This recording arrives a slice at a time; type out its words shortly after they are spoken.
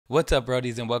What's up,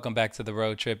 roadies, and welcome back to the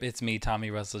road trip. It's me, Tommy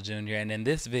Russell Jr., and in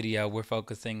this video, we're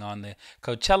focusing on the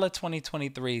Coachella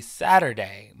 2023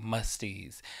 Saturday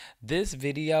musties. This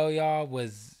video, y'all,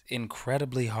 was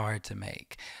incredibly hard to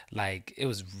make. Like, it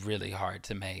was really hard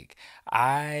to make.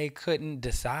 I couldn't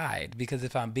decide because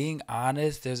if I'm being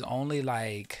honest, there's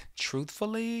only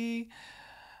truthfully,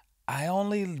 I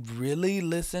only really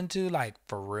listened to,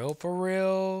 for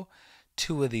real,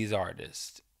 two of these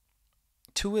artists.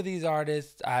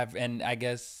 And I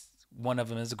guess one of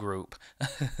them is a group.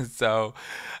 So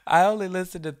I only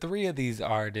listened to three of these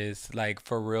artists, like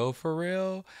for real, for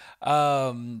real.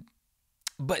 Um,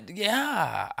 but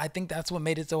yeah, I think that's what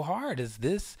made it so hard is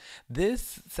this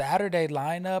Saturday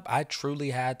lineup. I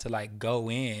truly had to go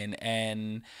in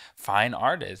and find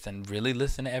artists and really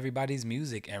listen to everybody's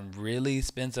music and really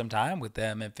spend some time with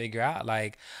them and figure out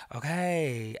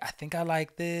okay, I think I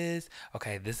like this.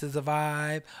 Okay, this is a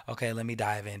vibe. Okay, let me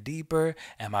dive in deeper.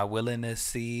 Am I willing to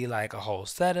see a whole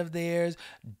set of theirs?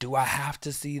 Do I have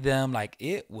to see them?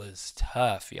 It was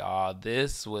tough, y'all.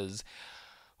 This was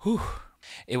whew.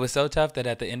 It was so tough that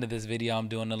at the end of this video, I'm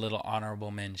doing a little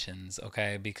honorable mentions,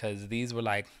 okay? Because these were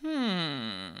that's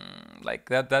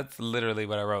literally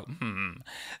what I wrote,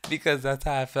 because that's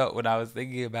how I felt when I was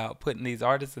thinking about putting these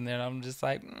artists in there. And I'm just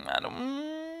like, I don't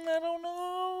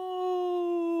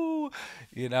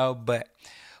know, but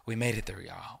we made it through,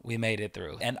 y'all. We made it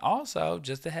through. And also,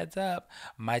 just a heads up,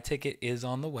 my ticket is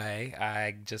on the way.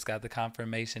 I just got the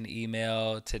confirmation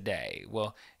email today.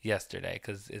 Well, yesterday,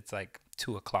 because it's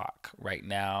 2 o'clock right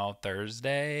now,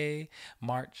 Thursday,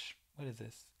 March, what is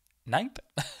this? 9th.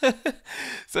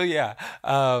 So yeah,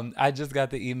 I just got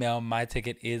the email. My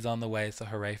ticket is on the way, so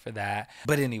hooray for that.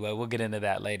 But anyway, we'll get into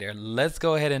that later. Let's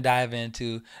go ahead and dive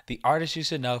into the artists you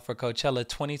should know for Coachella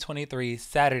 2023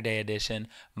 Saturday edition,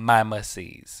 my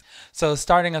must-sees. So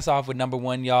starting us off with number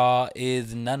one, y'all,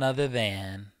 is none other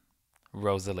than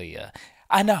Rosalía.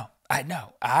 I know.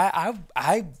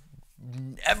 I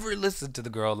never listened to the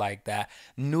girl like that.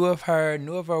 Knew of her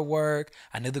work.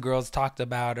 I knew the girls talked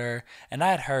about her, and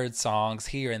I had heard songs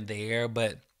here and there,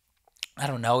 but I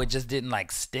don't know, it just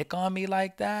didn't stick on me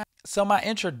like that. So my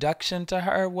introduction to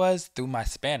her was through my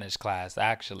Spanish class,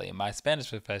 actually. My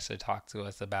Spanish professor talked to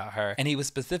us about her, and he was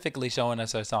specifically showing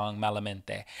us her song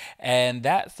Malamente. And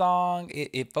that song,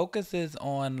 it focuses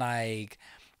on I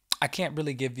can't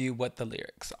really give you what the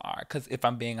lyrics are, because if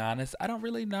I'm being honest, I don't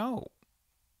really know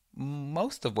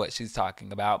most of what she's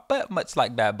talking about, but much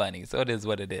like Bad Bunny, so it is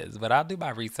what it is. But I'll do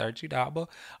my research, I'm gonna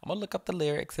look up the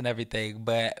lyrics and everything.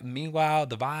 But meanwhile,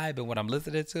 the vibe and what I'm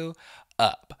listening to,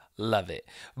 love it.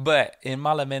 But in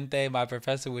Malamente, my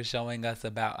professor was showing us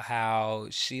about how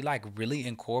she really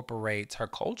incorporates her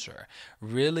culture,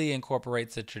 really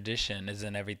incorporates the traditions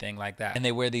and everything like that. And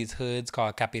they wear these hoods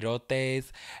called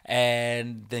capirotes,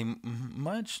 and they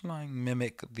much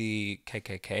mimic the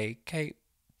KKK cape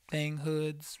thing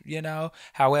hoods.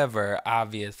 However,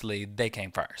 obviously they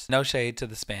came first. No shade to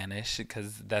the Spanish,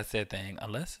 because that's their thing,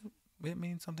 unless it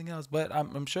means something else, but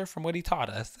I'm sure from what he taught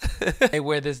us. They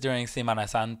wear this during Semana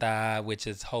Santa, which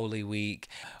is Holy Week.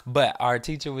 But our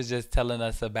teacher was just telling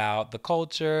us about the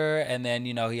culture, and then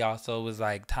he also was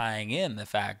tying in the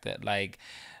fact that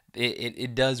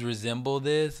it does resemble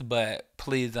this, but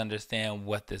please understand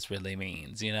what this really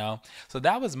means, So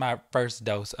that was my first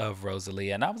dose of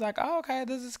Rosalía, and I was like, oh, okay,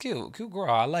 this is cute girl.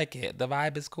 I like it. The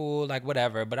vibe is cool,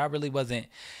 whatever. But I really wasn't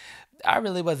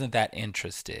that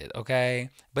interested, okay?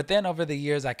 But then over the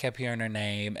years, I kept hearing her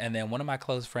name, and then one of my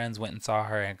close friends went and saw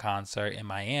her in concert in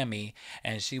Miami,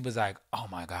 and she was like, oh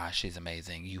my gosh, she's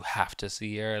amazing. You have to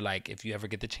see her, if you ever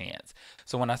get the chance.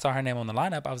 So when I saw her name on the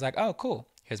lineup, I was like, oh, cool.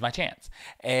 Here's my chance.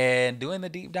 And doing the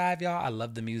deep dive, y'all, I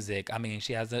love the music. I mean,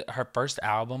 she has her first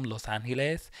album, Los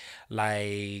Angeles.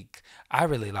 I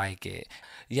really like it.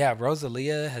 Yeah,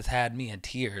 Rosalía has had me in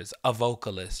tears. A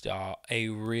vocalist, y'all. A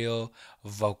real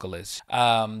vocalist.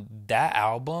 That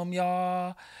album,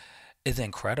 y'all, is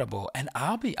incredible. And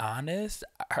I'll be honest,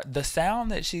 the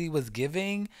sound that she was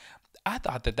giving, I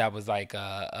thought that was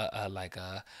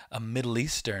a Middle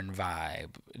Eastern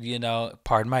vibe,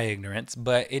 pardon my ignorance,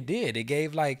 but it did. It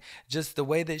gave just the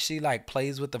way that she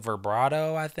plays with the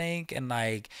vibrato, I think, and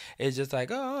it's just oh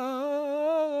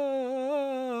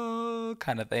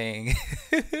kind of thing.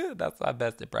 That's my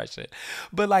best impression.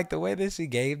 But the way that she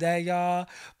gave that, y'all,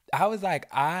 I was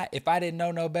if I didn't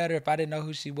know no better, if I didn't know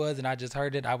who she was and I just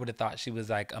heard it, I would have thought she was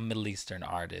a Middle Eastern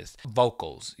artist.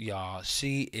 Vocals, y'all.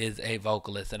 She is a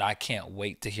vocalist, and I can't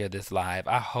wait to hear this live.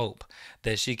 I hope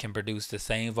that she can produce the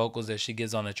same vocals that she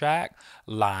gives on the track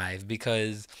live,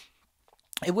 because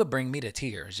it would bring me to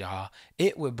tears, y'all.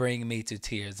 It would bring me to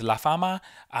tears. La Fama,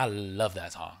 I love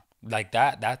that song. Like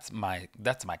that's my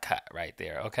cut right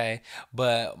there, okay?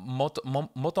 But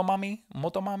Motomami,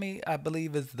 I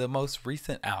believe, is the most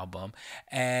recent album.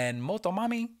 And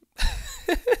Motomami,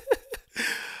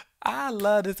 I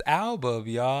love this album,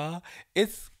 y'all.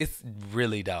 It's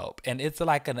really dope. And it's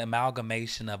like an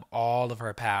amalgamation of all of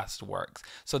her past works.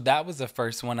 So that was the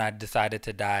first one I decided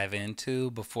to dive into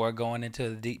before going into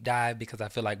the deep dive, because I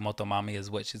feel like Motomami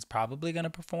is what she's probably gonna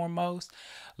perform most.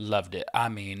 Loved it. I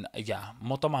mean, yeah,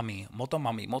 Motomami.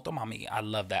 I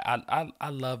love that. I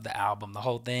love the album, the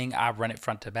whole thing. I run it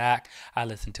front to back. I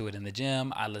listen to it in the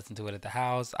gym. I listen to it at the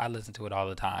house. I listen to it all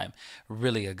the time.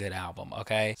 Really a good album,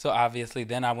 okay? So obviously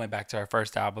then I went back to her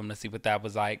first album to see what that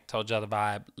was like. Told y'all the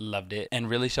vibe, loved it, and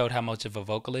really showed how much of a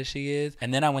vocalist she is.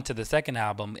 And then I went to the second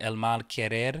album, El Mal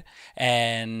Querer,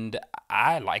 and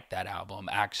I like that album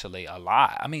actually a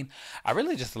lot. I mean, I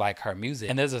really just like her music.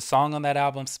 And there's a song on that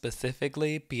album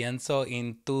specifically, Pienso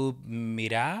en tu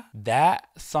mira. That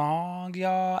song,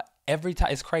 y'all, every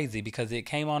time it's crazy because it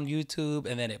came on YouTube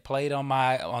and then it played on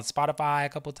Spotify a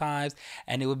couple times,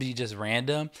 and it would be just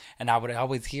random, and I would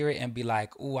always hear it and be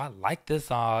like, "Ooh, I like this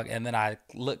song," and then I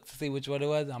look to see which one it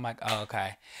was. I'm like, "Oh,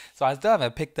 okay." So I still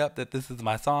haven't picked up that this is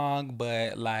my song,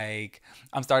 but like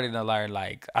I'm starting to learn.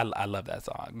 Like I love that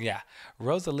song. Yeah,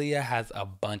 Rosalía has a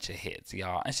bunch of hits,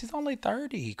 y'all, and she's only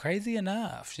 30. Crazy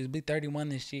enough, she'll be 31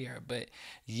 this year, but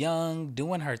young,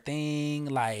 doing her thing.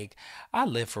 Like I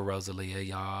live for Rosalía,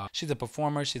 y'all. She's a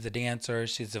performer, she's a dancer,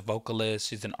 she's a vocalist,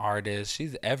 she's an artist,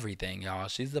 she's everything, y'all.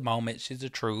 She's the moment, she's the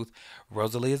truth.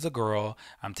 Rosalie is a girl.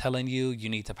 I'm telling you, you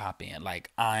need to pop in.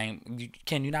 Like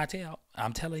can you not tell?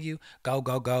 I'm telling you, go,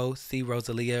 see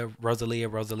Rosalía.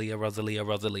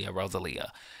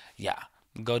 Yeah,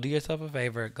 go do yourself a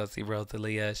favor, go see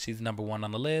Rosalía. She's number one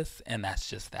on the list, and that's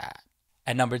just that.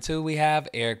 At number two, we have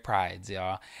Eric Prydz,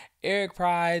 y'all. Eric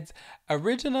Prydz,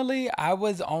 originally, I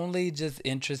was only just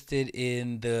interested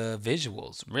in the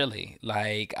visuals, really.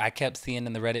 Like, I kept seeing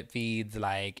in the Reddit feeds,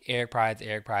 like, Eric Prydz,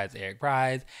 Eric Prydz, Eric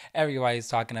Prydz. Everybody's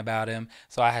talking about him.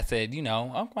 So I said,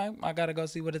 okay, I gotta go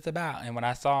see what it's about. And when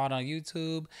I saw it on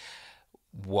YouTube,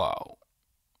 whoa.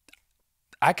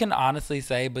 I can honestly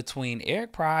say between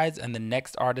Eric Prydz and the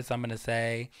next artist I'm going to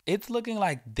say, it's looking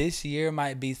like this year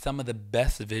might be some of the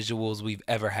best visuals we've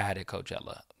ever had at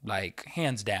Coachella. Like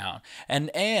hands down.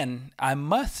 And I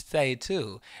must say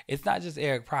too, it's not just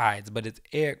Eric Prydz, but it's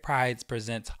Eric Prydz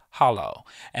presents Hollow.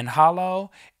 And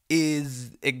Hollow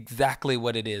is exactly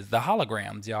what it is. The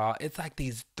holograms, y'all. It's like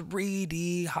these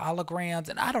 3D holograms,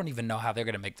 and I don't even know how they're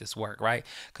going to make this work, right?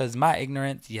 Cuz my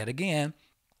ignorance yet again,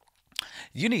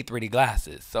 you need 3D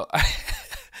glasses. So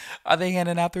are they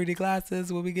handing out 3D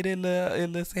glasses when we get in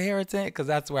the Sahara tent? Because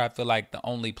that's where I feel like the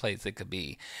only place it could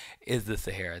be is the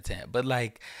Sahara tent. But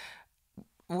like,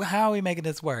 how are we making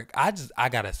this work? I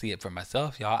gotta see it for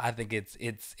myself, y'all. I think it's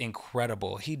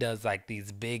incredible. He does like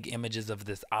these big images of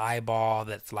this eyeball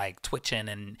that's like twitching,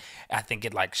 and I think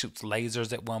it like shoots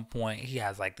lasers at one point. He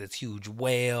has like this huge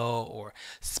whale or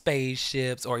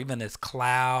spaceships or even this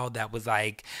cloud that was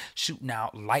like shooting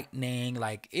out lightning.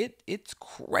 Like it's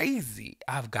crazy.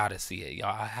 I've gotta see it,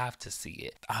 y'all. I have to see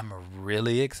it. I'm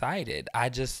really excited. I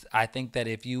think that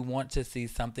if you want to see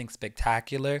something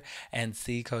spectacular and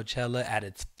see Coachella at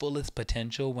its fullest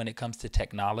potential when it comes to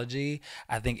technology,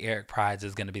 I think Eric Prydz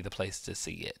is going to be the place to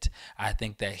see it. I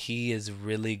think that he is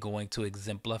really going to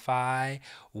exemplify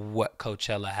what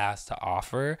Coachella has to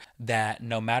offer, that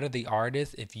no matter the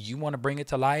artist, if you want to bring it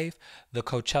to life, the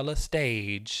Coachella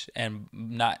stage, and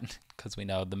not because we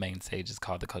know the main stage is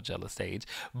called the Coachella stage,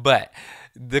 but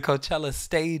the Coachella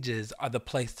stages are the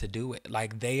place to do it.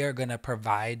 Like they are going to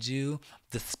provide you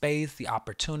the space, the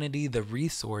opportunity, the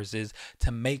resources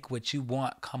to make what you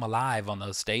want come alive on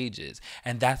those stages.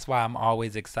 And that's why I'm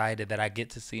always excited that I get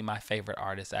to see my favorite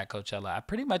artists at Coachella. I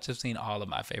pretty much have seen all of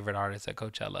my favorite artists at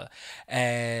Coachella,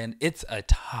 and it's a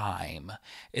time.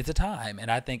 It's a time.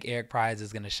 And I think Eric Prydz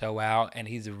is going to show out, and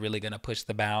he's really going to push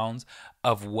the bounds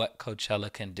of what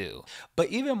Coachella can do. But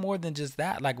even more than just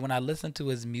that, like when I listen to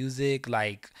his music,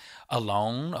 like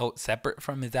alone, separate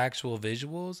from his actual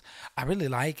visuals, I really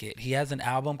like it. He has an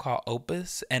album called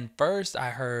Opus, and first I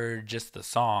heard just the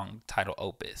song titled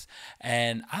Opus,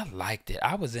 and I liked it.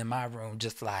 I was in my room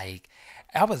just like,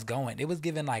 I was going. It was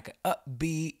giving like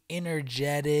upbeat,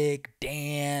 energetic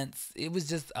dance. It was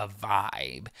just a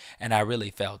vibe, and I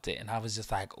really felt it. And I was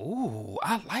just like, ooh,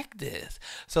 I like this.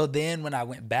 So then when I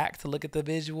went back to look at the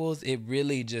visuals, it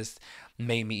really just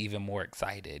made me even more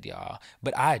excited, y'all.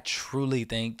 But I truly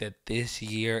think that this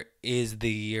year is the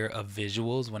year of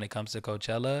visuals when it comes to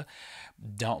Coachella.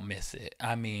 Don't miss it.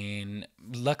 I mean,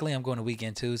 luckily I'm going to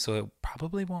weekend two, so it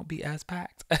probably won't be as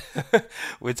packed,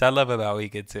 which I love about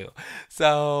weekend two.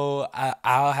 So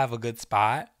I'll have a good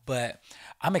spot, but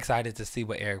I'm excited to see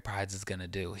what Eric Prydz is going to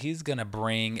do. He's going to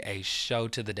bring a show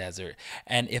to the desert.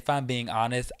 And if I'm being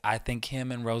honest, I think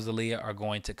him and Rosalía are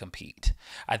going to compete.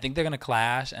 I think they're going to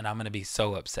clash, and I'm going to be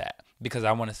so upset because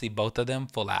I want to see both of them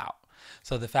full out.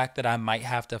 So the fact that I might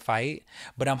have to fight,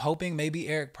 but I'm hoping maybe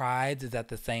Eric Prydz is at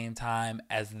the same time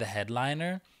as the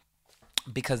headliner,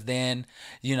 because then,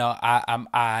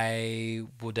 I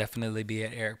will definitely be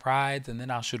at Eric Prydz, and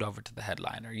then I'll shoot over to the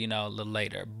headliner, a little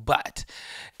later. But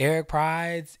Eric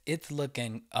Prydz, it's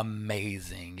looking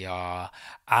amazing, y'all.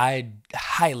 I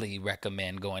highly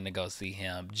recommend going to go see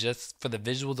him just for the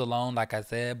visuals alone, like I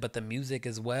said, but the music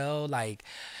as well. Like,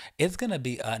 it's gonna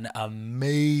be an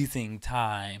amazing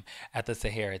time at the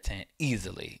Sahara tent.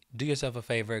 Easily, do yourself a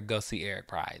favor, go see Eric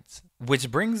Prydz.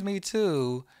 Which brings me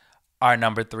to our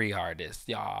number 3 artist,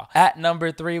 y'all. At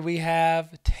number 3, we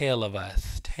have Tale of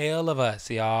Us. Tale of Us,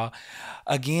 y'all.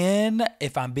 Again,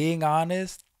 if I'm being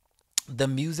honest, the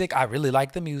music, I really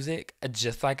like the music,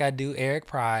 just like I do Eric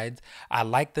Prydz. I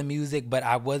like the music, but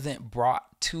I wasn't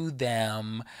brought to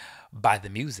them by the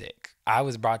music. I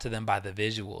was brought to them by the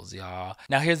visuals, y'all.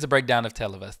 Now, here's the breakdown of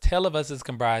Tale of Us. Tale of Us is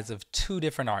comprised of 2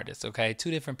 different artists, okay?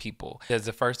 2 different people. There's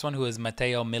the first one, who is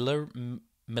Matteo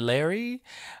Milleri.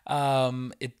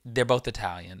 They're both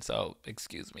Italian, so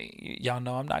excuse me. Y'all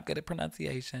know I'm not good at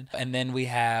pronunciation. And then we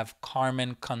have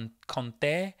Carmen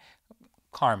Conte.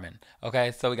 Carmen,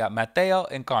 okay? So we got Matteo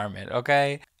and Carmen,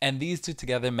 okay? And these 2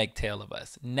 together make Tale of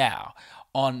Us. Now,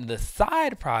 on the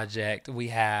side project, we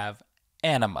have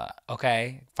Anima,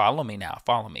 okay? Follow me now,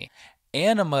 follow me.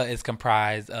 Anima is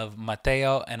comprised of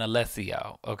Matteo and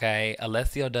Alessio, okay?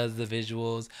 Alessio does the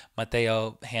visuals.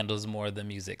 Matteo handles more of the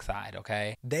music side,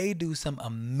 okay? They do some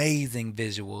amazing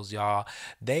visuals, y'all.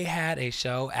 They had a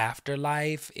show,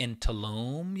 Afterlife, in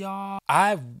Tulum, y'all.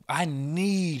 I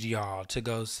need y'all to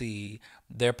go see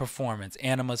their performance,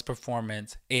 Anima's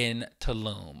performance in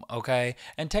Tulum, okay?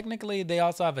 And technically, they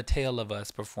also have a Tale of Us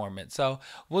performance. So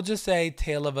we'll just say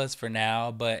Tale of Us for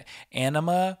now, but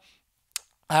Anima,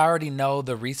 I already know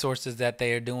the resources that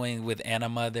they are doing with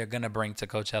Anima, they're going to bring to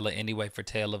Coachella anyway for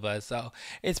Tale of Us. So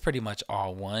it's pretty much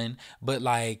all one. But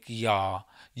like, y'all,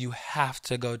 you have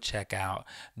to go check out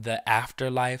the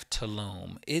Afterlife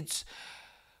Tulum.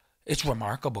 It's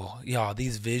remarkable, y'all,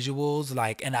 these visuals,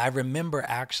 like, and I remember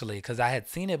actually, because I had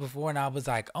seen it before and I was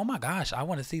like, oh my gosh, I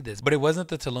want to see this. But it wasn't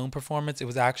the Tulum performance. It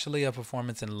was actually a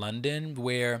performance in London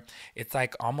where it's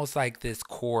like almost like this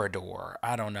corridor.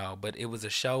 I don't know, but it was a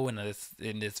show in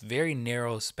this very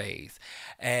narrow space.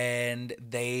 And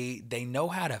they know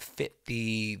how to fit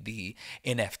the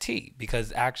NFT,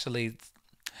 because actually,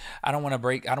 I don't want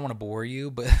to bore you,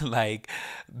 but like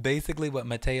basically what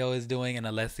Matteo is doing and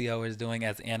Alessio is doing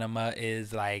as Anima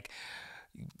is like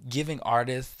giving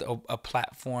artists a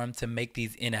platform to make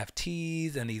these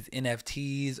NFTs, and these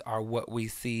NFTs are what we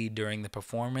see during the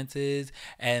performances.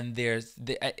 And there's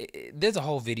a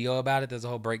whole video about it. There's a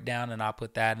whole breakdown, and I'll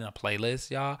put that in a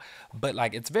playlist, y'all. But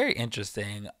like, it's very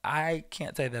interesting. I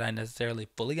can't say that I necessarily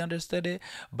fully understood it,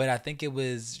 but I think it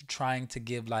was trying to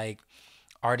give like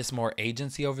artists more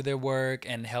agency over their work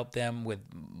and help them with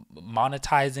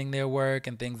monetizing their work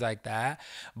and things like that.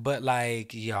 But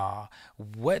like, y'all,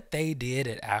 what they did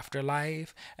at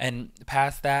Afterlife, and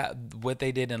past that, what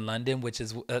they did in London, which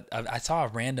is, I saw a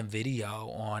random video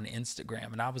on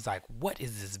Instagram and I was like, what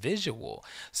is this visual?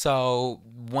 So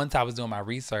once I was doing my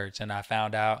research and I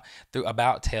found out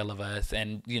about Tale of Us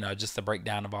and, just the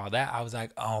breakdown of all that, I was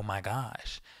like, oh my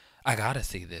gosh, I gotta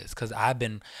see this, because I've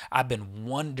been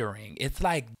wondering. It's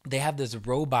like they have this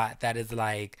robot that is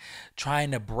like trying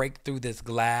to break through this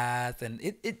glass, and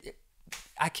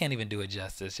I can't even do it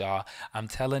justice, y'all. I'm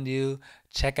telling you,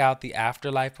 check out the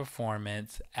Afterlife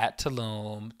performance at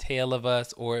Tulum, Tale of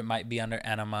Us, or it might be under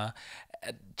Anima.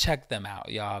 Check them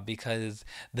out, y'all, because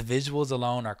the visuals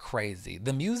alone are crazy.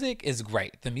 The music is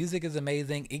great. The music is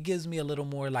amazing. It gives me a little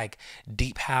more like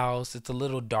deep house. It's a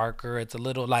little darker. It's a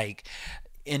little like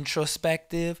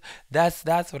introspective. That's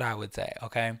what I would say,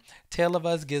 okay? Tale of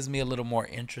Us gives me a little more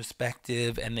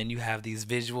introspective, and then you have these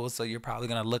visuals, so you're probably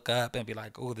gonna look up and be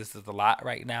like, oh, this is a lot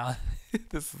right now.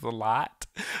 This is a lot,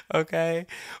 okay?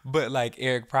 But like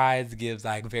Eric Prydz gives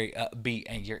like very upbeat,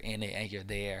 and you're in it and you're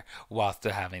there while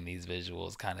still having these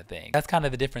visuals kind of thing. That's kind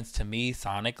of the difference to me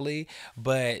sonically,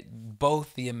 but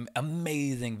both the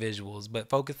amazing visuals. But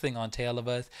focusing on Tale of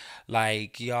Us,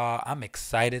 like y'all, I'm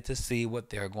excited to see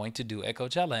what they're going to do at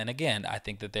Coachella. And again, I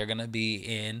think that they're gonna be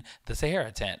in the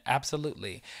Sahara tent.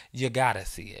 Absolutely. You gotta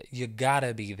see it. You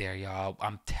gotta be there, y'all.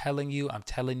 I'm telling you, I'm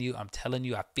telling you, I'm telling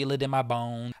you, I feel it in my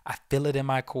bones. I feel it in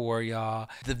my core, y'all.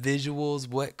 The visuals,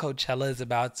 what Coachella is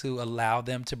about to allow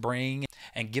them to bring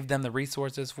and give them the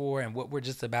resources for, and what we're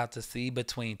just about to see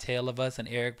between Tale of Us and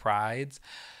Eric Prydz.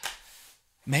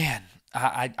 Man,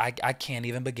 I can't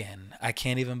even begin. I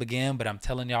can't even begin, but I'm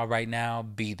telling y'all right now,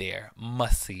 be there.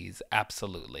 Must-sees,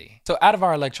 absolutely. So out of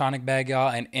our electronic bag, y'all,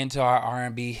 and into our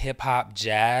R&B, hip-hop,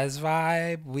 jazz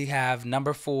vibe, we have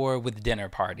number 4 with Dinner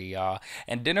Party, y'all.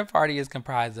 And Dinner Party is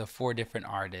comprised of 4 different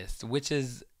artists, which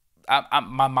is,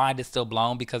 my mind is still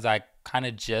blown because I kind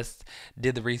of just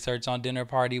did the research on Dinner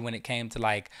Party when it came to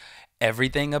like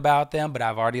everything about them, but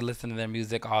I've already listened to their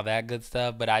music, all that good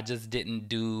stuff, but I just didn't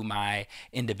do my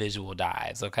individual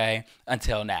dives, okay,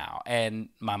 until now, and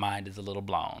my mind is a little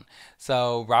blown.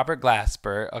 So Robert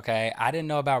Glasper, okay, I didn't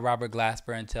know about Robert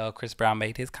Glasper until Chris Brown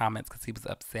made his comments because he was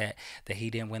upset that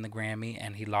he didn't win the Grammy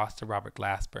and he lost to Robert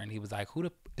Glasper, and he was like, who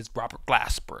is Robert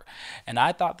Glasper? And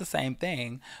I thought the same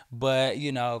thing, but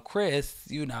you know, Chris,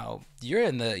 you know, you're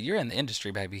in the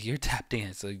industry, baby. You're tapped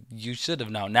in, so you should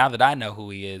have known. Now that I know who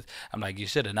he is, I'm like, you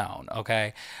should have known,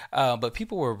 okay? But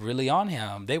people were really on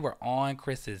him. They were on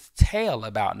Chris's tail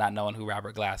about not knowing who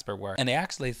Robert Glasper were. And they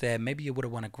actually said, maybe you would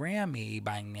have won a Grammy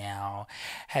by now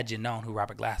had you known who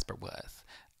Robert Glasper was.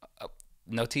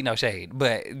 No tea, no shade,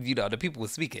 but you know, the people were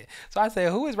speaking. So I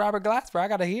said, who is Robert Glasper? I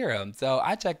gotta hear him. So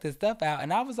I checked his stuff out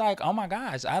and I was like, oh my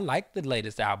gosh, I like the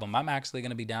latest album. I'm actually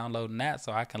gonna be downloading that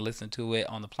so I can listen to it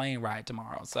on the plane ride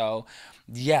tomorrow. So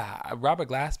yeah, Robert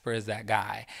Glasper is that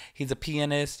guy. He's a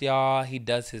pianist, y'all. He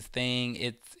does his thing.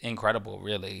 It's incredible,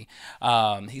 really.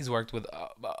 He's worked with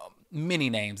many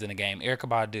names in the game. Erykah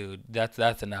Badu,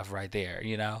 that's enough right there,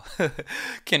 you know.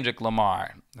 Kendrick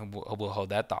Lamar, we'll hold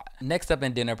that thought. Next up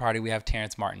in Dinner Party, we have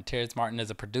Terrence Martin. Terrence Martin is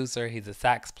a producer. He's a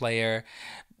sax player.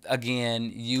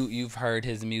 Again, you've heard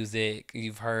his music.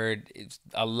 You've heard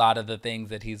a lot of the things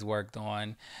that he's worked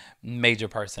on. Major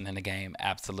person in the game,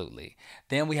 absolutely.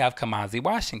 Then we have Kamasi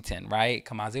Washington, right?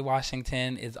 Kamasi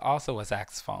Washington is also a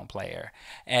saxophone player.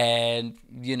 And,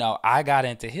 you know, I got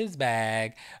into his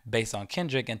bag based on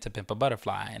Kendrick and To Pimp a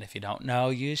Butterfly. And if you don't know,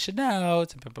 you should know.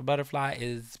 To Pimp a Butterfly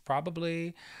is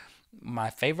probably my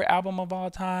favorite album of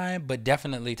all time, but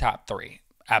definitely top 3.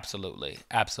 Absolutely.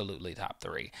 Absolutely top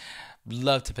 3.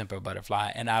 Love To Pimp a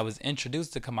Butterfly, and I was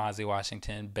introduced to Kamasi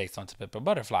Washington based on To Pimp a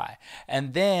Butterfly.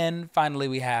 And then finally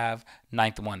we have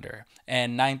Ninth Wonder,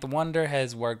 and Ninth Wonder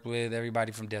has worked with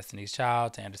everybody from Destiny's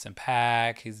Child to Anderson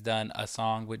 .Paak. He's done a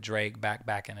song with Drake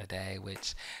back in the day,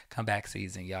 which comeback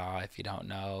season, y'all. If you don't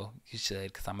know, you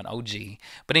should, because I'm an OG.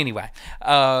 But anyway,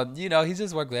 you know, he's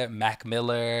just worked with Mac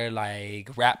Miller, like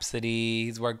Rhapsody.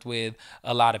 He's worked with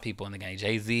a lot of people in the game.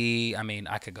 Jay-Z. I mean,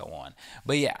 I could go on.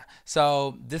 But yeah,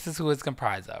 so this is who it's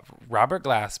comprised of: Robert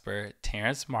Glasper,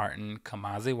 Terrence Martin,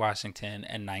 Kamasi Washington,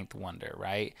 and Ninth Wonder,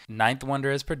 right? Ninth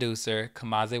Wonder is producer,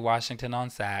 Kamasi Washington on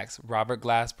sax, Robert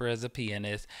Glasper as a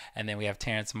pianist, and then we have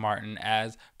Terrence Martin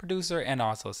as producer and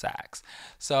also sax.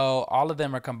 So all of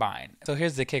them are combined. So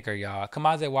here's the kicker, y'all.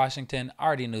 Kamasi Washington, I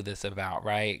already knew this about,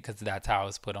 right? Because that's how it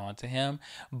was put on to him.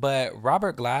 But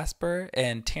Robert Glasper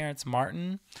and Terrence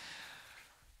Martin,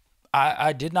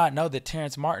 I did not know that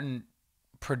Terrence Martin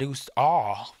produced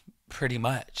all, pretty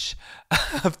much,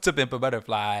 To Pimp a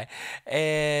Butterfly.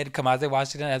 And Kamasi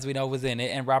Washington, as we know, was in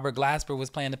it. And Robert Glasper was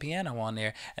playing the piano on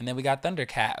there. And then we got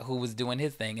Thundercat, who was doing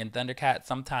his thing. And Thundercat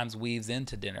sometimes weaves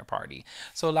into Dinner Party.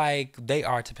 So, like, they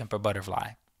are To Pimp a Butterfly.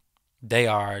 They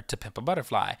are To Pimp a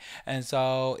Butterfly. And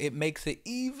so it makes it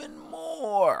even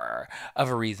more of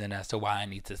a reason as to why I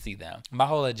need to see them. My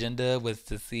whole agenda was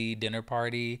to see Dinner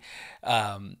Party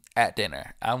at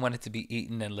dinner. I wanted to be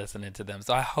eating and listening to them.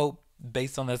 So I hope,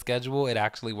 based on the schedule, it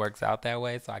actually works out that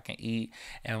way so I can eat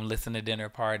and listen to Dinner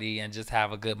Party and just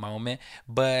have a good moment.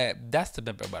 But that's To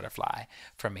Pimp a Butterfly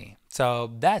for me.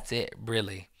 So that's it,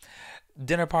 really.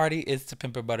 Dinner Party is To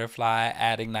Pimp a Butterfly,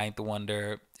 adding Ninth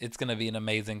Wonder. It's gonna be an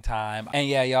amazing time. And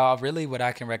yeah, y'all, really what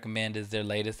I can recommend is their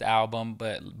latest album,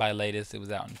 but by latest it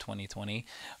was out in 2020.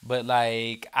 But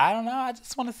like, I don't know, I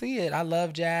just want to see it. I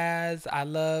love jazz. I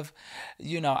love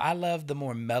the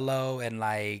more mellow and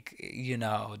like,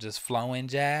 just flowing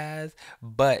jazz.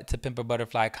 But To Pimp a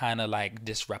Butterfly kind of like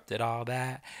disrupted all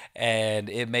that, and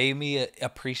it made me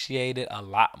appreciate it a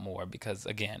lot more because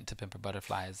again, To Pimp a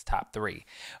Butterfly is top 3.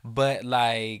 But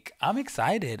like, I'm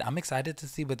excited. I'm excited to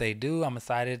see what they do. I'm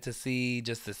excited to see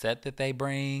just the set that they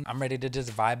bring. I'm ready to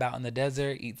just vibe out in the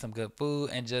desert, eat some good food,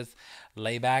 and just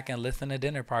lay back and listen to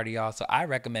Dinner Party, y'all. So I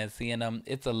recommend seeing them.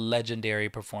 It's a legendary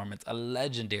performance, a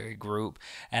legendary group,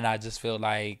 and I just feel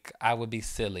like I would be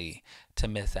silly to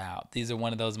miss out. These are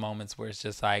one of those moments where it's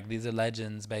just like, these are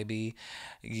legends, baby.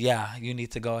 Yeah, you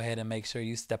need to go ahead and make sure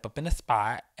you step up in the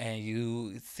spot and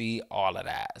you see all of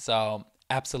that. So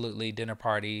absolutely, Dinner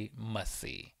Party must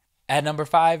see. At number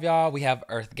 5, y'all, we have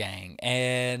EARTHGANG,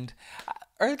 and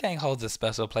EARTHGANG holds a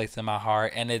special place in my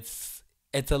heart, and it's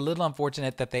a little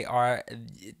unfortunate that they are,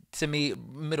 to me,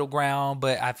 middle ground,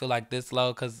 but I feel like this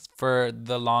low because for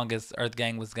the longest,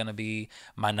 EARTHGANG was going to be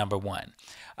my number 1.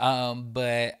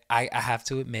 But I have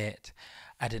to admit,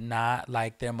 I did not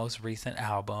like their most recent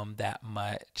album that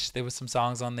much. There were some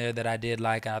songs on there that I did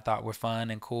like and I thought were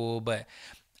fun and cool, but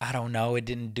I don't know, it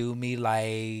didn't do me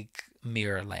like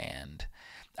Mirrorland.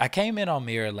 I came in on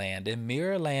Mirrorland, and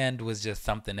Mirrorland was just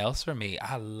something else for me.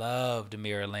 I loved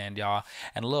Mirrorland, y'all.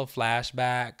 And a little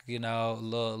flashback,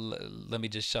 let me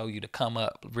just show you to come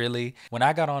up, really. When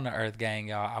I got on the EARTHGANG,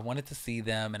 y'all, I wanted to see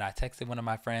them, and I texted one of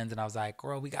my friends, and I was like,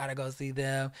 girl, we gotta go see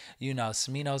them.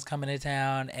 Smino's coming to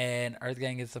town, and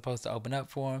EARTHGANG is supposed to open up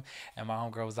for him. And my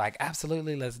homegirl was like,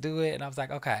 absolutely, let's do it. And I was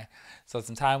like, okay. So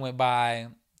some time went by.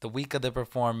 The week of the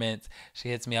performance, she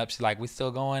hits me up. She's like, we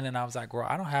still going? And I was like, girl,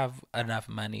 I don't have enough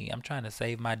money. I'm trying to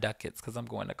save my ducats because I'm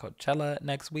going to Coachella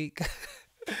next week.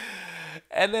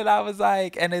 And then I was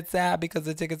like, and it's sad because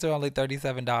the tickets are only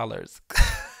 $37.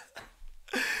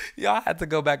 Y'all had to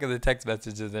go back in the text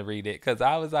messages and read it because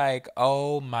I was like,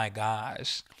 oh my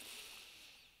gosh.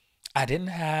 I didn't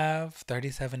have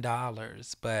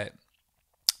 $37, but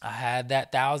I had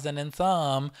that 1,000 and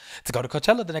some to go to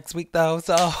Coachella the next week, though.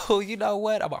 So, you know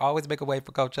what? I will always make a way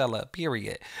for Coachella,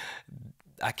 period.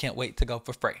 I can't wait to go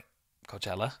for free.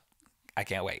 Coachella, I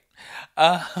can't wait.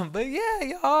 But yeah,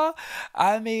 y'all.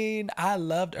 I mean, I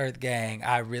loved EARTHGANG.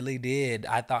 I really did.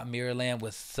 I thought Mirrorland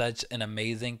was such an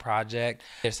amazing project.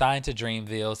 They're signed to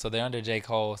Dreamville, so they're under J.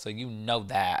 Cole. So you know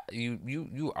that.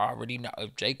 You already know.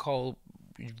 If J.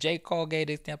 Cole gave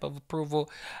their stamp of approval,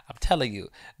 I'm telling you,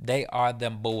 they are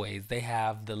them boys. They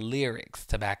have the lyrics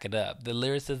to back it up. The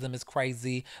lyricism is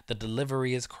crazy. The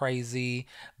delivery is crazy.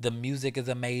 The music is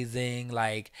amazing.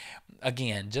 Like,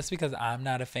 again, just because I'm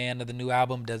not a fan of the new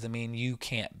album doesn't mean you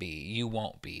can't be. You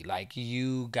won't be. Like,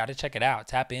 you got to check it out.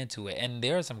 Tap into it. And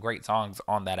there are some great songs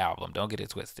on that album. Don't get it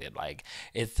twisted. Like,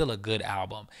 it's still a good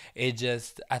album. I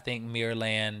think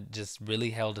Mirrorland just really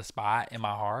held a spot in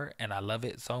my heart, and I love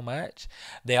it so much.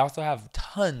 They also have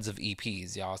tons of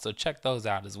EPs, y'all, so check those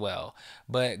out as well.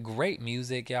 But great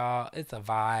music, y'all. It's a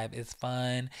vibe. It's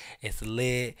fun. It's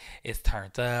lit. It's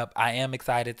turned up. I am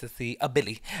excited to see a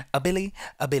Billy. Like,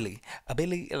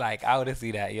 I want to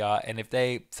see that, y'all. And if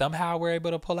they somehow were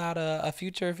able to pull out a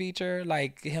future feature,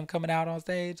 like him coming out on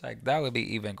stage, like, that would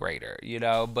be even greater,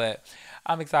 But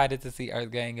I'm excited to see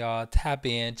EARTHGANG, y'all. Tap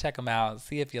in, check them out,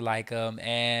 see if you like them.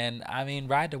 And, I mean,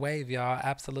 ride the wave, y'all.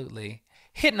 Absolutely.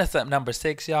 Hitting us up number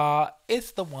 6, y'all.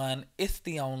 It's the one, it's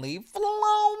the only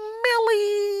Flo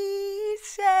Milli.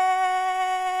 Shit.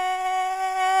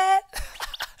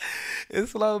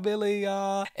 It's Flo Milli,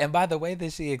 y'all. And by the way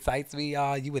that she excites me,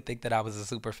 y'all, you would think that I was a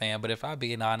super fan. But if I'm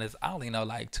being honest, I only know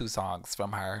like 2 songs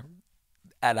from her.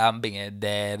 And I'm being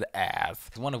dead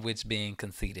ass. One of which being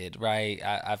Conceited, right?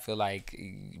 I feel like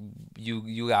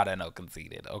you gotta know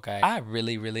Conceited, okay? I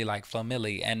really, really like Flo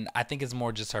Milli, and I think it's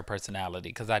more just her personality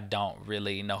because I don't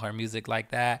really know her music like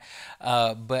that.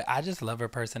 But I just love her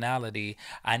personality.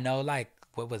 I know, like,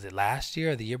 what was it, last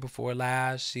year or the year before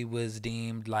last, she was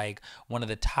deemed like one of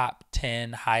the top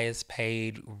 10 highest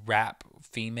paid rap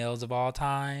females of all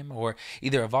time, or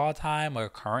either of all time or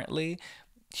currently.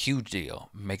 Huge deal.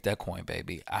 Make that coin,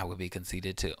 baby. I would be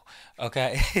Conceited too.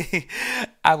 Okay.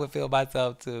 I would feel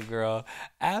myself too, girl.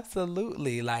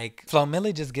 Absolutely. Like, Flo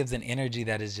Milli just gives an energy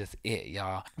that is just it,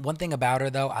 y'all. One thing about her,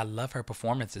 though, I love her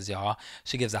performances, y'all.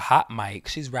 She gives a hot mic.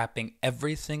 She's rapping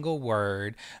every single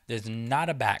word. There's not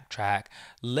a backtrack.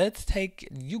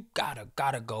 You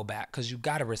gotta go back because you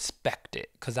gotta respect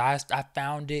it. Because I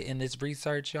found it in this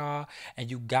research, y'all, and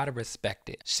you gotta respect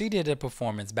it. She did a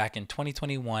performance back in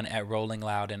 2021 at Rolling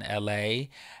Loud in LA,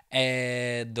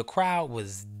 and the crowd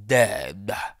was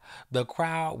dead. The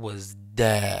crowd was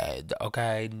dead,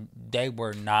 okay? They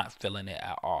were not feeling it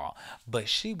at all. But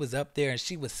she was up there and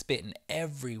she was spitting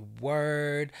every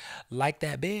word like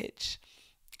that bitch.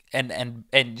 And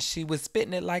she was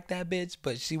spitting it like that bitch,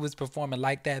 but she was performing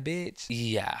like that bitch.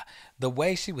 Yeah. The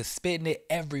way she was spitting it,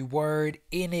 every word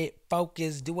in it,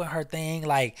 focused, doing her thing,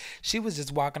 like she was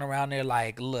just walking around there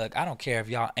like, look, I don't care if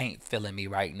y'all ain't feeling me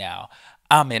right now.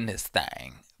 I'm in this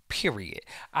thing. Period.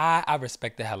 I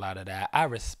respect the hell out of that. I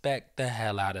respect the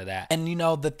hell out of that. And you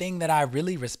know, the thing that I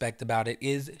really respect about it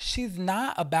is she's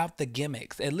not about the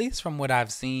gimmicks. At least from what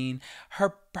I've seen,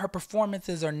 her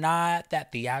performances are not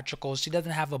that theatrical. She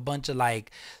doesn't have a bunch of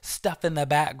like stuff in the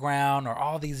background or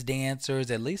all these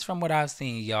dancers, at least from what I've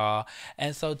seen, y'all.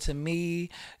 And so to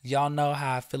me, y'all know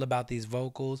how I feel about these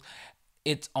vocals.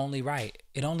 It's only right.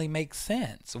 It only makes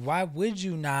sense. Why would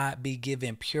you not be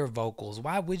giving pure vocals?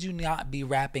 Why would you not be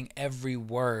rapping every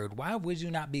word? Why would you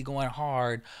not be going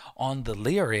hard on the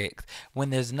lyrics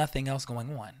when there's nothing else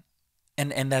going on?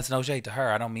 And that's no shade to her.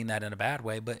 I don't mean that in a bad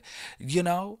way, but you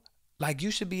know, like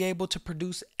you should be able to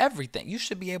produce everything. You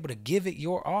should be able to give it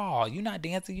your all. You're not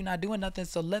dancing, you're not doing nothing,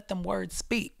 so let them words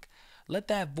speak. Let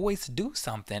that voice do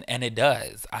something. And it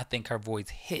does. I think her voice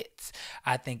hits.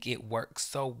 I think it works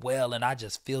so well. And I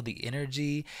just feel the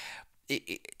energy.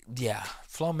 Yeah.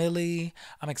 Flo Milli,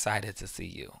 I'm excited to see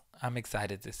you. I'm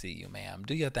excited to see you, ma'am.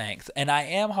 Do your things. And I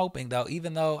am hoping, though,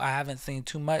 even though I haven't seen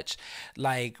too much,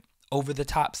 like, over the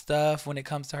top stuff when it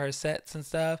comes to her sets and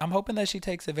stuff, I'm hoping that she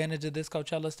takes advantage of this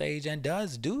Coachella stage and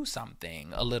does do something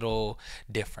a little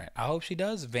different. I hope she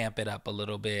does vamp it up a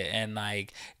little bit and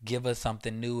like give us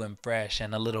something new and fresh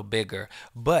and a little bigger.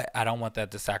 But I don't want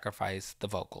that to sacrifice the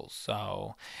vocals.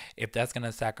 So if that's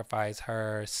gonna sacrifice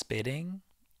her spitting,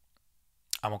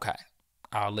 I'm okay.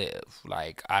 I'll live.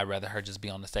 Like, I'd rather her just be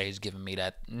on the stage giving me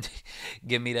that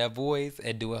give me that voice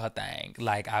and doing her thing.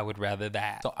 Like, I would rather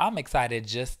that. So I'm excited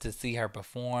just to see her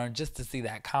perform, just to see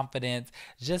that confidence,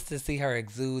 just to see her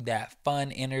exude that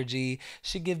fun energy.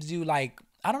 She gives you like,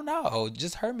 I don't know,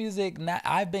 just her music.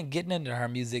 I've been getting into her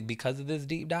music because of this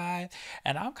deep dive,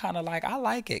 and I'm kind of like, I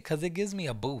like it because it gives me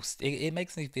a boost. It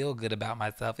makes me feel good about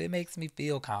myself. It makes me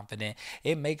feel confident.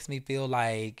 It makes me feel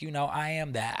like, you know, I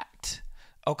am that.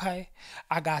 Okay,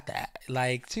 I got that.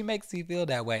 Like, she makes me feel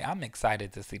that way. I'm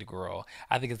excited to see the girl.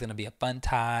 I think it's going to be a fun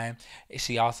time.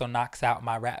 She also knocks out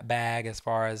my rap bag as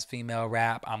far as female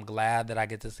rap. I'm glad that I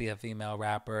get to see a female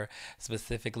rapper,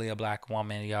 specifically a black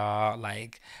woman, y'all.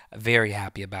 Like, very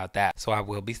happy about that. So I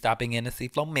will be stopping in to see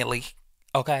Flo Milli.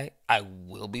 Okay, I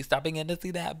will be stopping in to see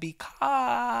that because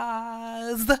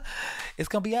it's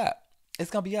going to be up. It's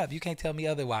going to be up. You can't tell me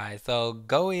otherwise. So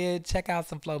go in, check out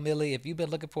some Flo Milli. If you've been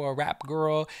looking for a rap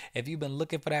girl, if you've been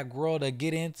looking for that girl to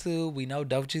get into, we know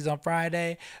Dochi's on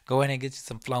Friday. Go ahead and get you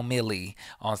some Flo Milli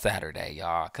on Saturday,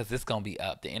 y'all, because it's going to be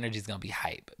up. The energy's going to be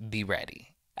hype. Be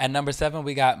ready. At number 7,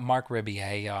 we got Marc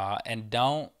Rebillet, y'all. And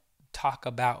don't talk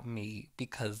about me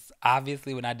because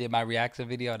obviously when I did my reaction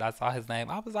video and I saw his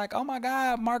name, I was like, oh my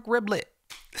God, Marc Rebillet.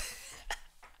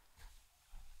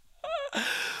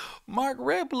 Marc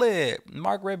Rebillet,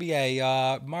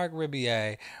 y'all. Marc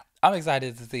Rebillet. I'm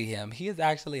excited to see him. He is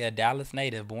actually a Dallas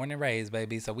native, born and raised,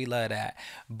 baby. So we love that.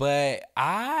 But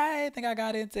I think I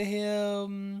got into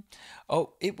him.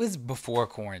 Oh, it was before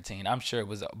quarantine. I'm sure it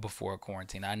was before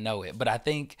quarantine. I know it. But I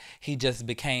think he just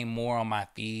became more on my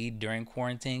feed during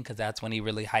quarantine because that's when he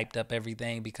really hyped up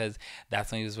everything because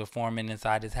that's when he was performing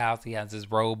inside his house. He has his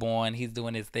robe on. He's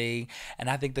doing his thing. And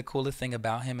I think the coolest thing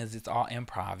about him is it's all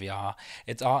improv, y'all.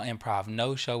 It's all improv.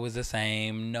 No show is the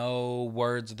same. No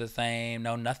words are the same.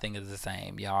 No nothing is the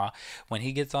same, y'all. When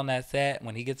he gets on that set,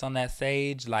 when he gets on that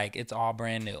stage, like it's all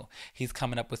brand new. He's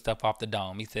coming up with stuff off the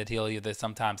dome. He said he'll either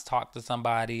sometimes talk to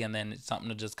somebody and then something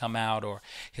will just come out, or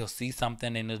he'll see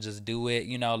something and he'll just do it.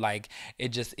 You know, like it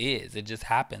just is. It just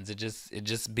happens. It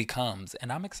just becomes.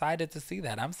 And I'm excited to see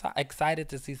that. I'm so excited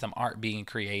to see some art being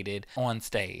created on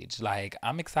stage. Like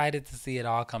I'm excited to see it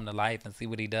all come to life and see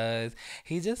what he does.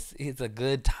 It's a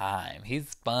good time.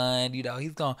 He's fun. You know,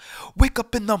 he's going, wake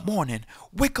up in the morning,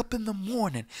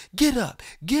 get up,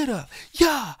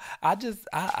 yeah. I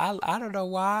don't know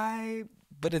why,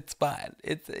 but it's fun.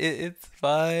 It's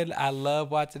fun. I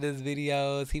love watching his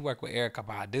videos. He worked with Erykah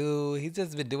Badu. He's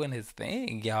just been doing his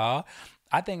thing, y'all.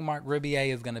 I think Marc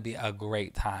Rebillet is going to be a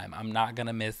great time. I'm not going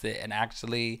to miss it. And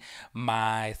actually,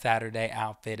 my Saturday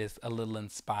outfit is a little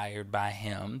inspired by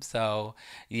him. So,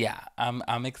 yeah,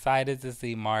 I'm excited to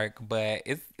see Mark, but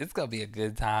it's going to be a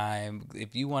good time.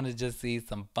 If you want to just see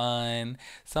some fun,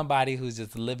 somebody who's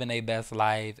just living their best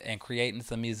life and creating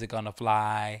some music on the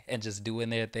fly and just doing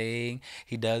their thing.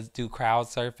 He does do crowd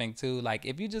surfing too. Like,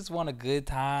 if you just want a good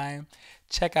time,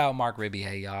 check out Marc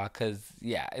Rebillet, y'all, cause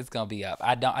yeah, it's gonna be up.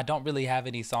 I don't really have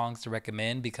any songs to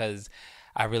recommend because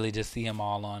I really just see him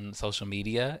all on social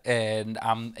media, and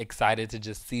I'm excited to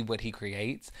just see what he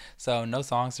creates. So no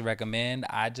songs to recommend.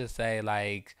 I just say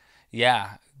like,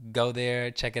 yeah, go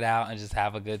there, check it out, and just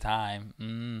have a good time.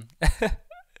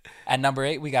 At number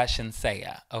 8, we got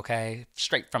Shenseea, okay?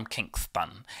 Straight from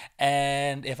Kingston.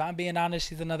 And if I'm being honest,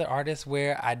 she's another artist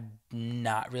where I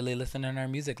not really listen to her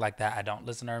music like that. I don't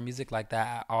listen to her music like that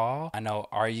at all. I know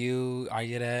Are You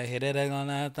the Hit It on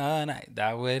that night?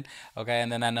 That would, okay,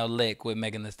 and then I know Lick with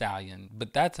Megan Thee Stallion.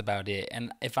 But that's about it.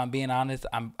 And if I'm being honest,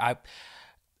 I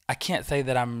can't say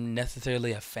that I'm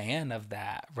necessarily a fan of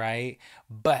that, right?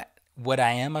 But what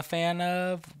I am a fan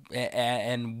of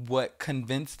and what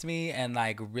convinced me and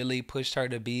like really pushed her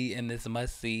to be in this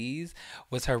must sees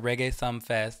was her Reggae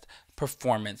Sumfest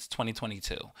performance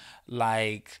 2022.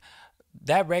 Like,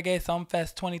 that Reggae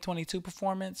Sumfest 2022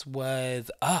 performance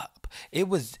was up. It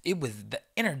was the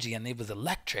energy, and it was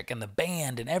electric, and the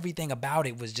band and everything about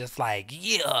it was just like,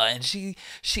 yeah, and she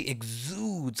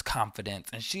exudes confidence,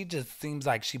 and she just seems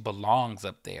like she belongs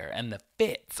up there, and the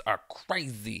fits are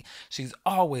crazy. She's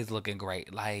always looking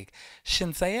great. Like,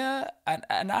 Shenseea,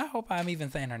 and I hope I'm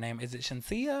even saying her name. Is it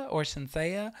Shenseea or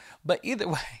Shenseea? But either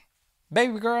way,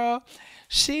 baby girl,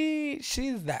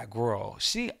 she's that girl.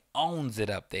 She owns it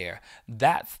up there.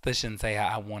 That's the Shenseea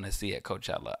I want to see at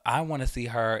Coachella. I want to see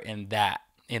her in that.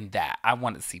 I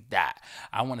want to see that.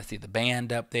 I want to see the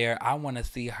band up there. I want to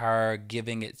see her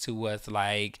giving it to us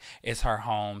like it's her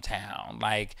hometown.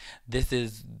 Like, this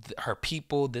is her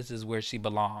people. This is where she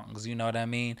belongs. You know what I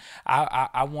mean?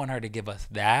 I want her to give us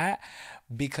that,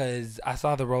 because I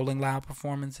saw the Rolling Loud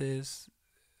performances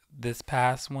this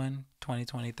past one,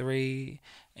 2023,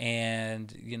 and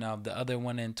the other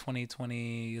one in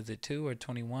 2020, is it 2 or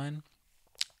 21?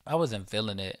 I wasn't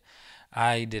feeling it.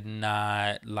 I did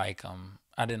not like them.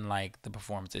 I didn't like the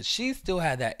performances. She still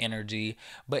had that energy,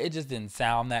 but it just didn't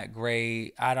sound that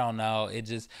great. I don't know. It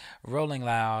just, Rolling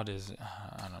Loud is,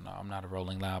 I don't know. I'm not a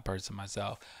Rolling Loud person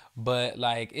myself, but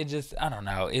like, it just, I don't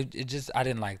know. It just, I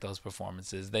didn't like those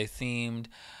performances. They seemed,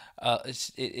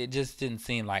 it just didn't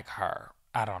seem like her.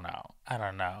 I don't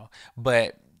know.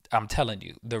 But I'm telling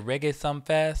you, the Reggae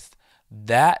Sumfest,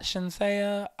 that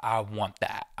Shenseea, I want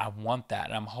that.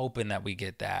 And I'm hoping that we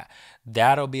get that.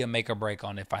 That'll be a make or break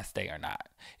on if I stay or not.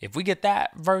 If we get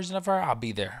that version of her, I'll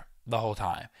be there the whole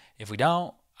time. If we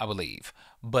don't, I will leave.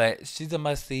 But she's a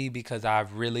must see, because I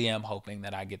really am hoping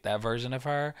that I get that version of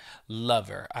her. Love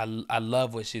her. I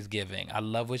love what she's giving.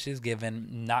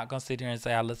 Not gonna sit here and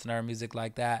say I listen to her music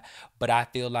like that, but I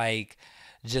feel like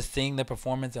just seeing the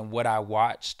performance and what I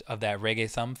watched of that Reggae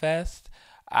Sumfest,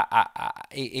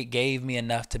 it gave me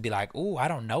enough to be like, ooh, I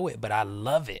don't know it, but I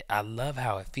love it. I love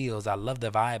how it feels. I love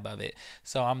the vibe of it.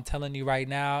 So I'm telling you right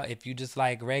now, if you just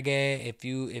like reggae, if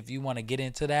you want to get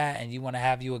into that and you want to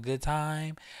have you a good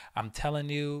time, I'm telling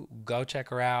you, go check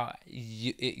her out.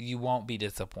 You won't be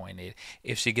disappointed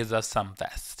if she gives us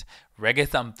Sumfest. Reggae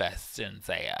Sumfest,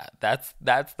 Shenseea.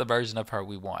 That's the version of her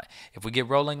we want. If we get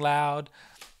Rolling Loud,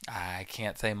 I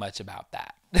can't say much about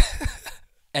that.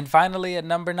 And finally, at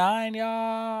number 9,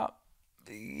 y'all.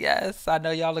 Yes, I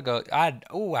know y'all will go.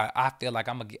 I feel like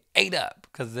I'm gonna get ate up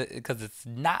because it's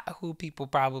not who people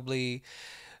probably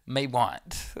may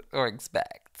want or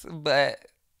expect, but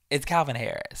it's Calvin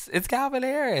Harris. It's Calvin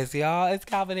Harris, y'all. It's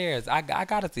Calvin Harris. I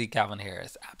gotta see Calvin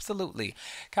Harris. Absolutely.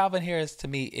 Calvin Harris to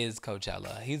me is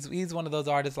Coachella. He's one of those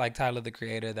artists like Tyler the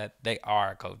Creator that they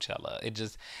are Coachella. It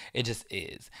just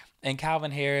is. And Calvin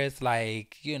Harris,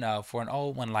 like, for an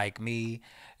old one like me,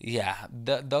 yeah,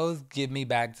 those give me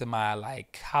back to my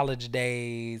like college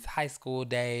days, high school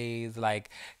days.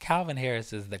 Like, Calvin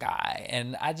Harris is the guy,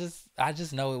 and I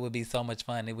just know it would be so much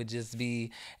fun. It would just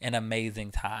be an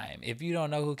amazing time. If you don't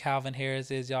know who Calvin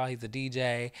Harris is, y'all, he's a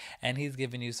DJ, and he's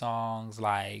giving you songs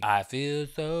like "I Feel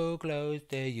So Close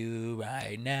to You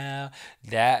Right Now."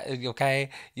 That, okay,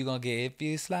 you're gonna get "If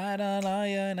You Slide on All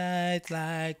Your Nights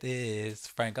Like This,"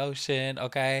 Frank Ocean. lotion,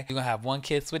 okay? You're gonna have One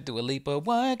Kiss with Dua Lipa.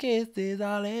 One kiss is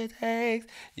all it takes.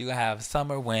 You're gonna have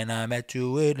Summer When I Met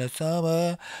You in the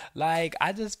Summer. Like,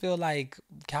 I just feel like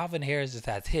Calvin Harris just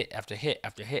has hit after hit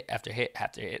after hit after hit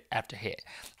after hit after hit.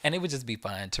 And it would just be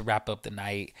fun to wrap up the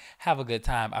night, have a good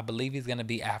time. I believe he's gonna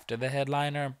be after the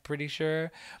headliner, I'm pretty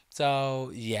sure.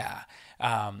 So yeah,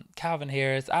 Calvin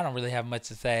Harris, I don't really have much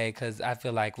to say because I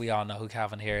feel like we all know who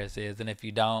Calvin Harris is. And if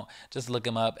you don't, just look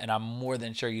him up. And I'm more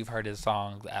than sure you've heard his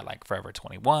songs at like Forever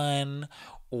 21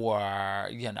 or,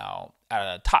 you know,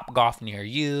 at a Top Golf near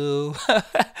you.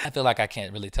 I feel like I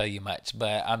can't really tell you much,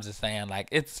 but I'm just saying, like,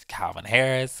 it's Calvin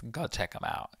Harris. Go check him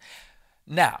out.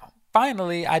 Now,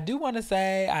 finally, I do want to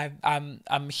say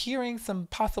I'm hearing some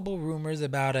possible rumors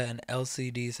about an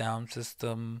LCD sound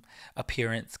system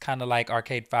appearance, kind of like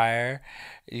Arcade Fire,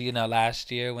 you know,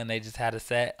 last year when they just had a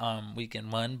set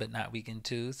weekend 1 but not weekend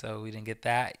 2, so we didn't get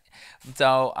that.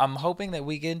 So I'm hoping that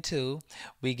weekend 2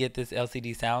 we get this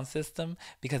LCD sound system,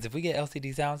 because if we get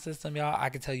LCD sound system, y'all, I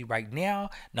can tell you right now,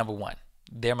 number 1.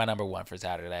 They're my number 1 for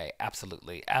Saturday.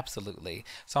 Absolutely. Absolutely.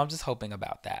 So I'm just hoping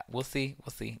about that. We'll see.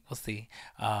 We'll see. We'll see.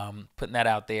 Putting that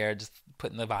out there, just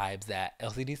putting the vibes that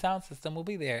LCD sound system will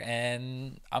be there.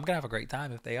 And I'm going to have a great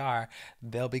time. If they are,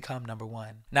 they'll become number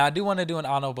 1. Now, I do want to do an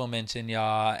honorable mention,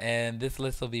 y'all. And this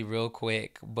list will be real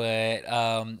quick. But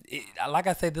like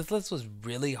I said, this list was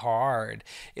really hard.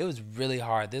 It was really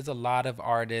hard. There's a lot of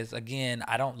artists. Again,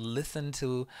 I don't listen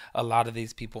to a lot of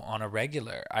these people on a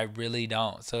regular. I really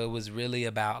don't. So it was really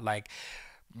about like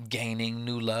gaining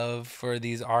new love for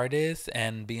these artists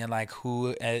and being like,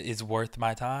 who is worth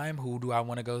my time? Who do I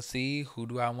want to go see? Who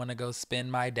do I want to go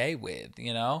spend my day with?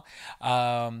 You know?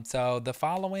 So the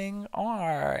following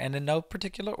are, and in no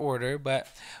particular order, but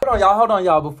hold on,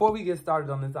 y'all. Before we get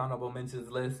started on this honorable mentions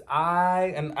list,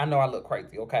 I know I look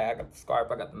crazy, okay? I got the scarf,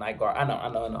 I got the night guard. I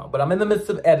know. But I'm in the midst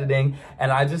of editing,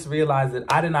 and I just realized that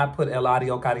I did not put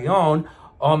Eladio Carrion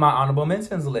on my honorable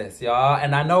mentions list, y'all.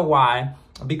 And I know why.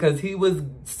 Because he was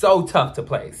so tough to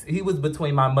place. He was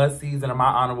between my must-sees and my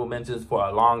honorable mentions for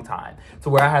a long time,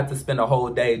 to where I had to spend a whole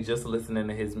day just listening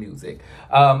to his music.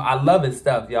 I love his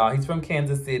stuff, y'all. He's from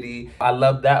Kansas City. I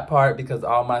love that part because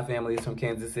all my family is from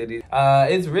Kansas City.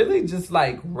 It's really just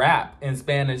like rap in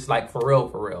Spanish, like for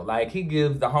real. Like, he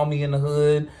gives the homie in the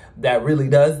hood that really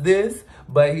does this,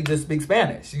 but he just speaks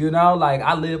Spanish, you know? Like,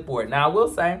 I live for it. Now, I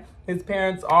will say, his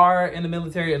parents are in the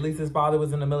military. At least his father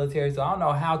was in the military. So I don't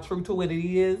know how true to it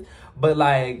he is. But,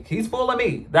 like, he's full of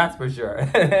me. That's for sure.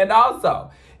 And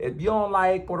also, if you don't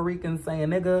like Puerto Ricans saying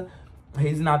nigga,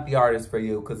 he's not the artist for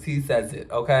you, because he says it,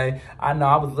 okay? I know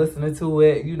I was listening to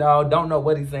it, you know, don't know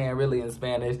what he's saying really in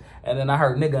Spanish. And then I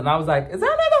heard nigga, and I was like, is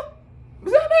that nigga?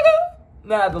 Is that nigga?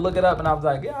 Then I had to look it up, and I was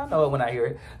like, yeah, I know it when I hear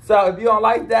it. So if you don't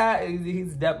like that,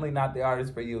 he's definitely not the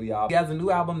artist for you, y'all. He has a new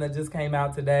album that just came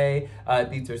out today. It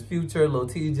features Future, Lil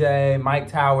TJ, Mike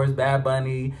Towers, Bad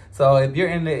Bunny. So if you're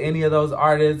into any of those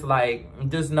artists, like,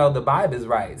 just know the vibe is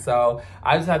right. So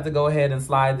I just have to go ahead and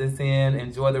slide this in.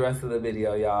 Enjoy the rest of the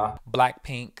video, y'all.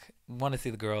 Blackpink. Want to see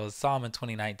the girls. Saw them in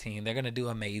 2019. They're gonna do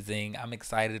amazing. I'm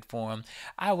excited for them.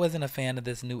 I wasn't a fan of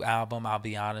this new album, I'll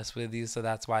be honest with you, so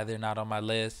that's why they're not on my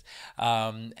list.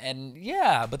 And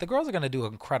yeah, but the girls are gonna do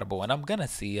incredible, and I'm gonna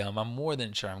see them. I'm more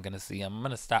than sure I'm gonna see them. I'm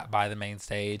gonna stop by the main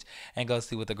stage and go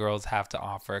see what the girls have to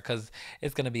offer, because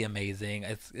it's gonna be amazing.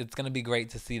 It's gonna be great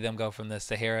to see them go from the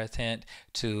Sahara tent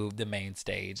to the main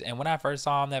stage. And when I first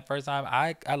saw them that first time,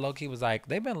 I low-key was like,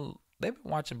 they've been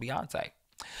watching Beyonce.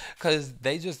 Because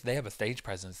they have a stage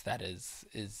presence that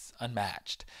is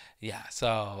unmatched. Yeah,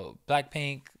 so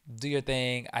Blackpink, do your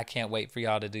thing. I can't wait for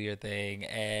y'all to do your thing.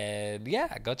 And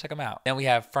yeah, go check them out. Then we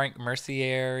have Frank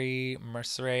Mercier.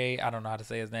 I don't know how to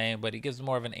say his name, but he gives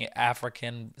more of an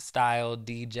African style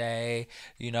DJ.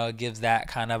 You know, it gives that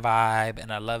kind of vibe,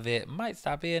 and I love it. Might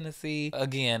stop in and see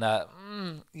again,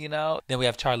 you know. Then we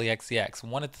have Charlie XCX.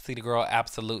 Wanted to see the girl,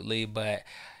 absolutely, but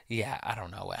yeah, I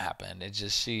don't know what happened. It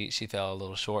just, she fell a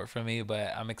little short for me,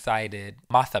 but I'm excited.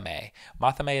 Mathame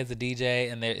is a DJ,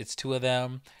 and it's 2 of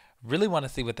them. Really want to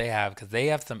see what they have, because they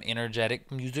have some energetic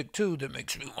music too that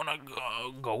makes me want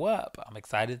to go up. I'm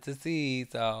excited to see.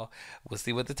 So we'll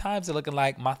see what the times are looking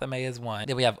like. Mathame is 1.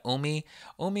 Then we have Umi.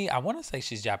 I want to say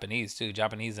she's Japanese too.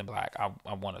 Japanese and black,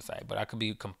 I want to say, but I could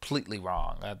be completely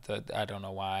wrong. I don't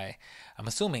know why I'm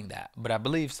assuming that, but I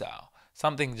believe so.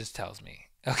 Something just tells me.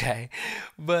 Okay,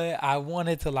 but I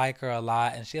wanted to like her a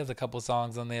lot, and she has a couple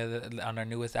songs on there on her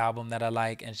newest album that I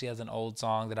like, and she has an old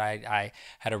song that I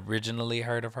had originally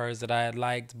heard of hers that I had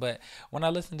liked, but when I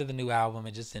listened to the new album,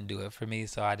 it just didn't do it for me,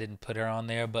 so I didn't put her on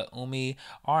there. But Umi,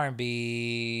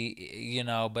 R&B,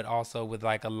 but also with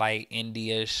like a light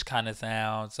indie-ish kind of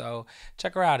sound, so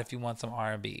check her out if you want some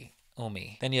R&B.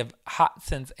 Umi. Then you have Hot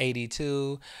Since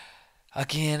 82.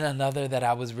 Again, another that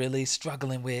I was really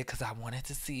struggling with because I wanted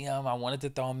to see him. I wanted to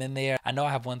throw him in there. I know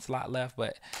I have one slot left,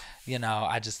 but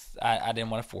I didn't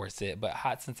want to force it. But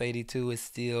Hot Since 82 is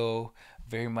still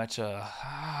very much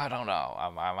I don't know.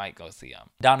 I might go see him.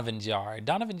 Donovan Yard.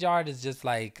 Donovan Yard is just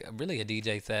like really a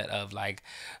DJ set of like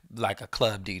a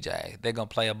club DJ. They're gonna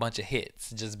play a bunch of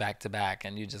hits just back to back,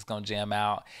 and you're just gonna jam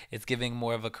out. It's giving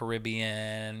more of a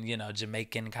Caribbean,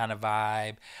 Jamaican kind of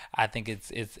vibe. I think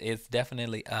it's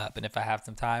definitely up, and if I have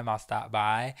some time, I'll stop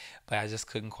by. But I just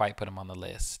couldn't quite put him on the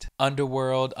list.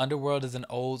 Underworld. Underworld is an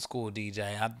old school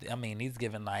DJ. I mean, he's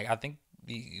giving like I think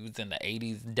he was in the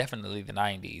 80s, definitely the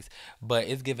 90s, but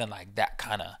it's given like that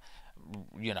kind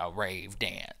of rave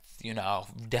dance,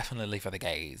 definitely for the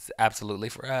gays, absolutely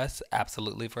for us,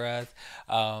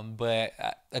 but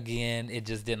again, it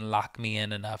just didn't lock me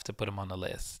in enough to put them on the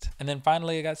list. And then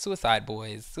finally I got Suicide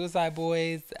Boys. Suicide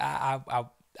Boys,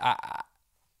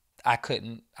 I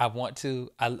couldn't. I want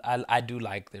to. I do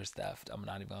like their stuff. I'm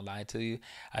not even gonna lie to you.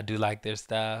 I do like their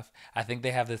stuff. I think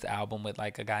they have this album with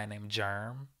like a guy named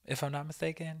Germ, if I'm not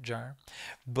mistaken, Germ.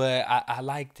 But I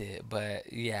liked it.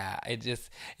 But yeah,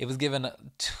 it was given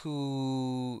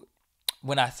too.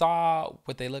 When I saw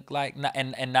what they look like,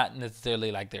 and not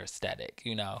necessarily like their aesthetic,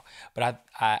 But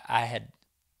I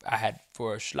had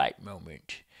for a slight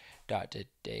moment thought that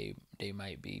they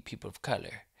might be people of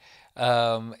color.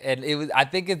 And I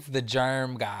think it's the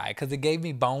Germ guy because it gave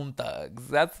me Bone Thugs.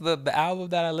 That's the album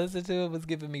that I listened to. It was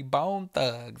giving me Bone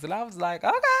Thugs, and I was like,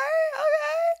 okay.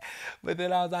 But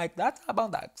then I was like, that's not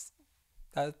Bone Thugs.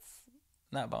 That's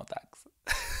not Bone Thugs.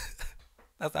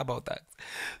 That's not Bone Thugs.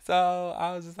 So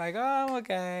I was just like, oh, I'm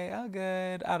okay. I'm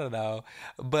good. I don't know.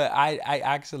 But I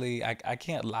actually, I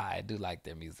can't lie. I do like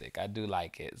their music. I do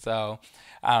like it. So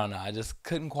I don't know. I just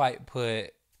couldn't quite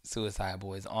put Suicide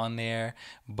Boys on there,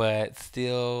 but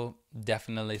still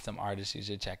definitely some artists you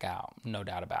should check out. No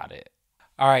doubt about it.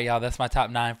 All right, y'all, that's my top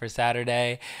 9 for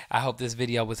Saturday. I hope this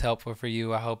video was helpful for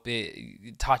you. I hope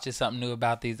it taught you something new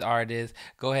about these artists.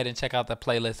 Go ahead and check out the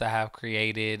playlist I have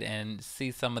created and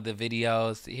see some of the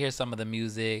videos, hear some of the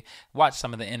music, watch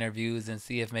some of the interviews, and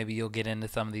see if maybe you'll get into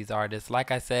some of these artists.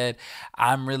 Like I said,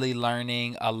 I'm really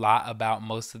learning a lot about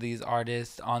most of these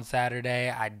artists on Saturday.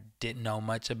 I didn't know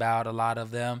much about a lot of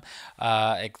them,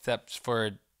 except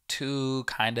for 2,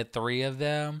 kind of 3 of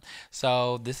them.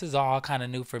 So this is all kind of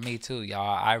new for me too,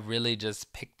 y'all. I really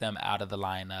just picked them out of the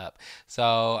lineup.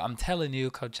 So I'm telling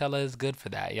you, Coachella is good for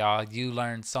that, y'all. You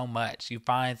learn so much. You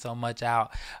find so much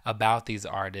out about these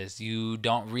artists. You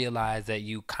don't realize that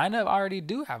you kind of already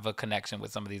do have a connection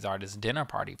with some of these artists. Dinner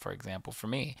Party, for example, for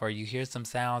me. Or you hear some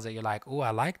sounds that you're like, oh,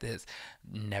 I like this.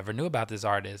 Never knew about this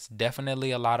artist.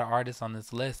 Definitely a lot of artists on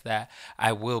this list that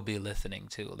I will be listening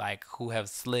to, like who have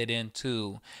slid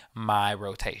into my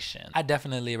rotation. I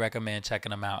definitely recommend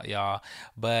checking them out, y'all.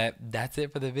 But that's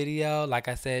it for the video. Like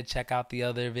I said, check out the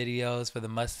other videos for the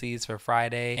must-sees for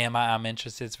Friday and my I'm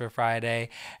interested for Friday,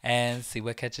 and see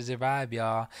what catches your vibe,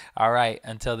 y'all. All right,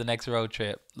 until the next road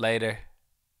trip. Later.